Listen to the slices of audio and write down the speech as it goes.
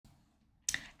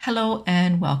Hello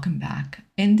and welcome back.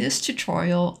 In this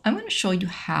tutorial, I'm going to show you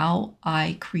how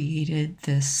I created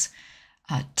this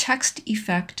text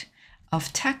effect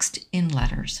of text in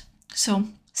letters. So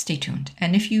stay tuned.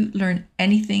 And if you learn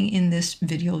anything in this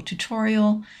video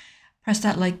tutorial, press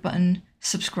that like button,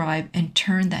 subscribe, and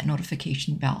turn that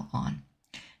notification bell on.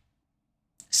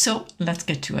 So let's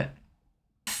get to it.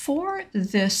 For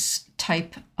this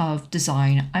type of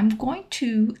design, I'm going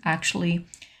to actually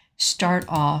start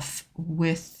off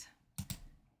with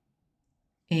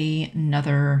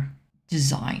another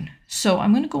design. So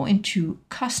I'm going to go into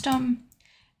custom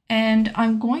and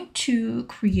I'm going to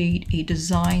create a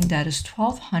design that is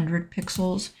 1200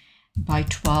 pixels by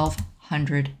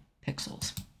 1200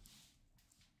 pixels.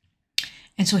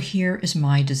 And so here is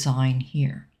my design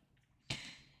here.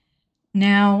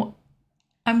 Now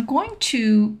I'm going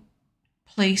to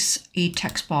place a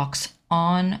text box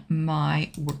on my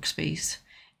workspace.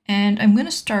 And I'm going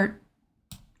to start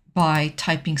by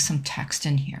typing some text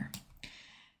in here.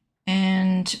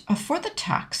 And for the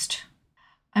text,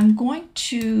 I'm going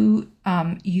to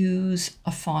use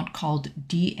a font called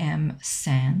DM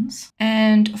Sans.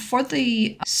 And for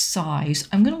the size,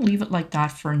 I'm going to leave it like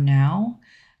that for now,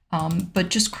 but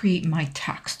just create my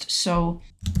text. So,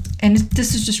 and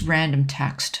this is just random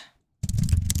text.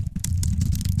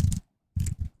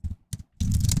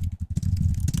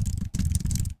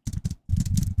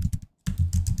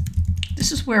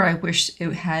 This is where I wish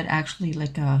it had actually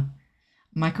like a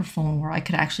microphone where I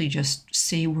could actually just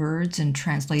say words and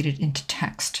translate it into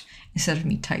text instead of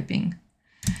me typing.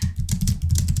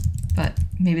 But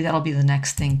maybe that'll be the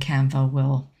next thing Canva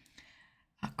will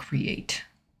create.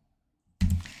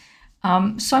 So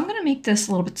I'm going to make this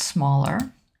a little bit smaller.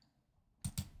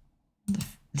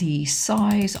 The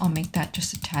size, I'll make that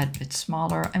just a tad bit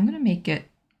smaller. I'm going to make it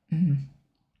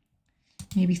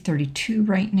maybe 32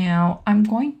 right now. I'm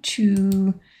going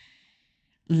to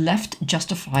left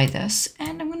justify this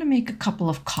and I'm going to make a couple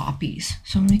of copies.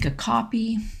 So I'm going to make a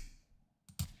copy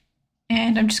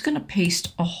and I'm just going to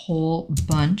paste a whole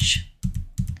bunch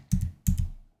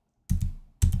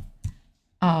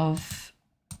of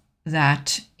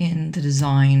that in the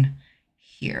design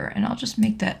here. And I'll just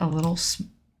make that a little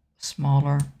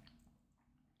smaller.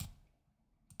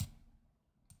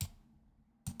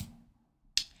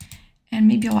 And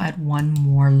maybe I'll add one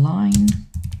more line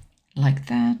like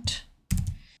that.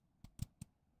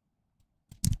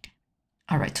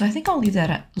 All right, so I think I'll leave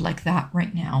that like that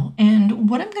right now. And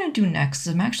what I'm going to do next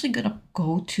is I'm actually going to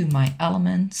go to my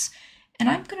elements and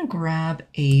I'm going to grab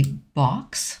a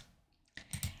box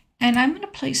and I'm going to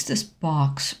place this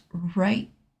box right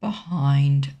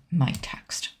behind my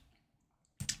text.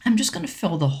 I'm just going to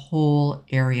fill the whole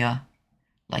area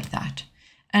like that.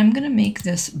 And I'm going to make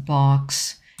this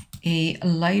box a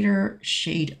lighter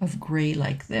shade of gray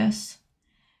like this.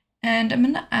 And I'm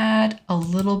going to add a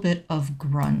little bit of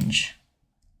grunge.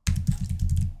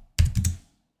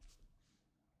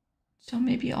 So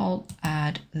maybe I'll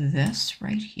add this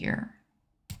right here.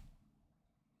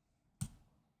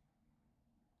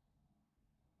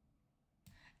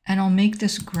 And I'll make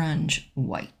this grunge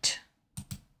white.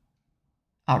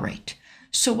 All right.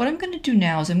 So what I'm going to do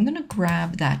now is I'm going to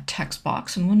grab that text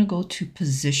box. I'm going to go to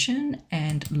position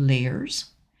and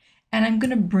layers, and I'm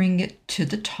going to bring it to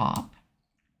the top.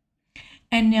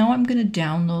 And now I'm going to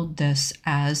download this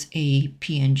as a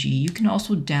PNG. You can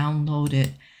also download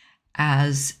it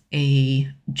as a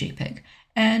JPEG.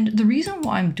 And the reason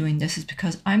why I'm doing this is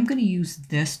because I'm going to use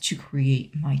this to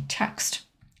create my text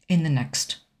in the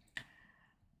next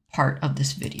part of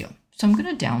this video. So I'm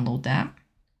going to download that.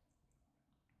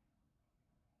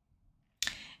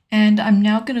 And I'm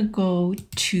now going to go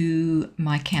to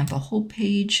my Canva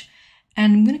homepage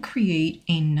and I'm going to create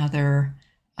another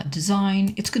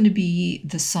design. It's going to be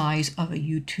the size of a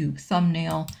YouTube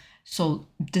thumbnail. So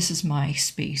this is my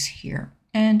space here.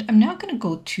 And I'm now going to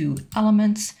go to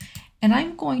elements and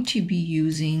I'm going to be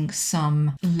using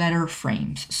some letter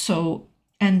frames. So,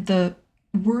 and the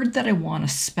word that I want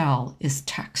to spell is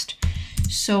text.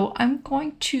 So I'm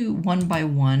going to one by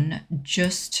one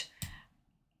just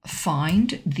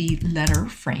find the letter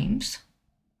frames.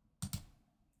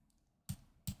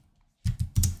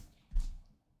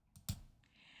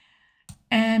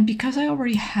 And because I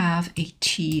already have a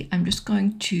T, I'm just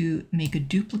going to make a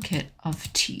duplicate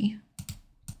of T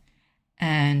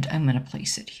and I'm going to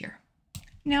place it here.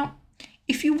 Now,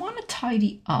 if you want to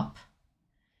tidy up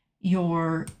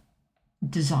your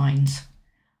designs,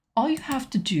 all you have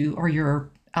to do, or your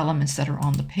elements that are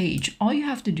on the page, all you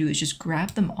have to do is just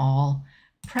grab them all,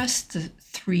 press the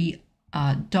three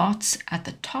dots at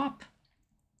the top,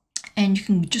 and you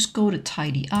can just go to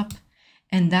tidy up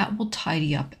and that will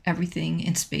tidy up everything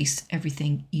and space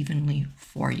everything evenly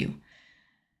for you.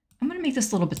 I'm going to make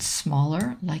this a little bit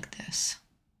smaller like this.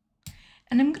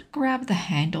 And I'm going to grab the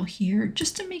handle here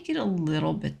just to make it a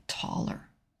little bit taller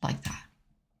like that.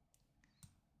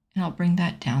 And I'll bring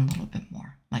that down a little bit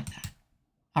more like that.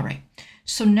 All right,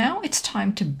 so now it's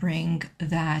time to bring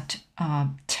that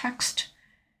text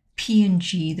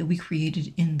PNG that we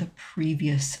created in the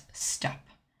previous step.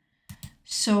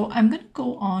 So I'm going to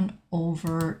go on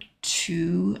over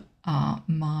to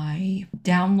my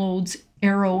downloads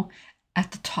arrow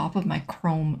at the top of my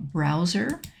Chrome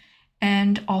browser,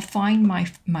 and I'll find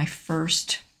the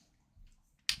first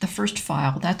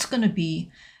file. That's going to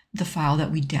be the file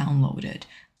that we downloaded.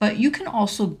 But you can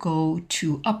also go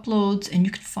to uploads and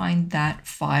you can find that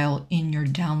file in your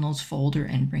downloads folder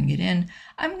and bring it in.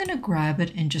 I'm going to grab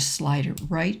it and just slide it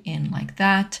right in like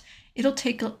that. It'll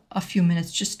take a few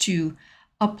minutes just to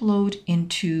upload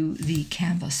into the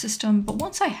Canva system. But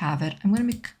once I have it, I'm going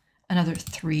to make another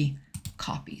 3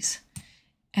 copies.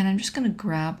 And I'm just going to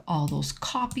grab all those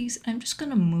copies and I'm just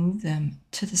going to move them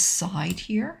to the side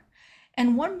here.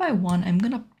 And one by one, I'm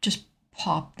going to just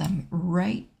pop them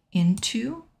right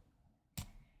into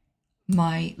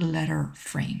my letter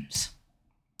frames.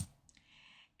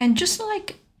 And just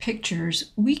like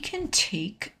pictures, we can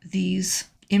take these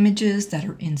images that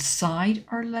are inside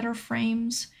our letter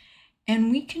frames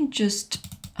and we can just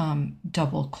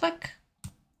double click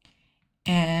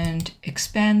and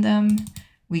expand them.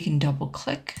 We can double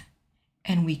click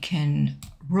and we can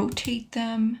rotate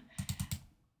them.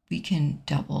 We can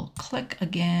double click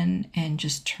again and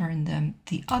just turn them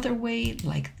the other way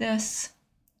like this.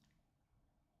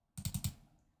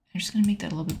 I'm just going to make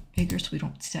that a little bit bigger so we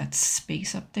don't see that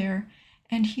space up there.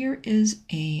 And here is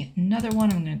another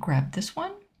one. I'm going to grab this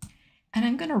one and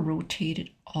I'm going to rotate it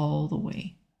all the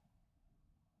way.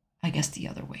 I guess the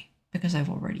other way, because I've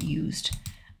already used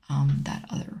that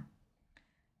other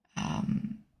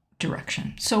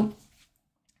direction. So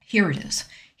here it is.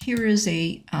 Here is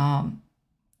a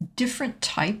different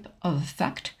type of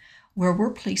effect where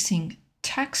we're placing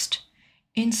text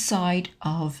inside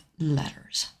of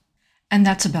letters. And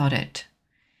that's about it.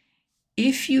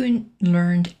 If you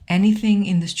learned anything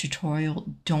in this tutorial,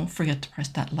 don't forget to press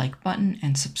that like button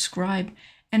and subscribe.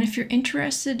 And if you're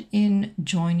interested in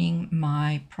joining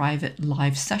my private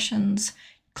live sessions,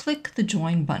 click the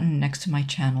join button next to my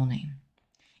channel name.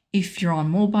 If you're on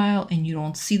mobile and you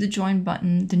don't see the join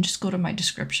button, then just go to my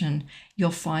description.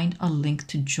 You'll find a link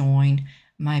to join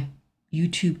my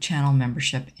YouTube channel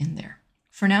membership in there.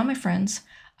 For now, my friends,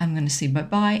 I'm going to say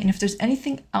bye-bye. And if there's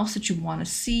anything else that you want to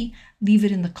see, leave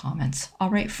it in the comments. All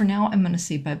right, for now, I'm going to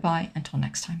say bye-bye until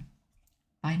next time.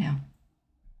 Bye now.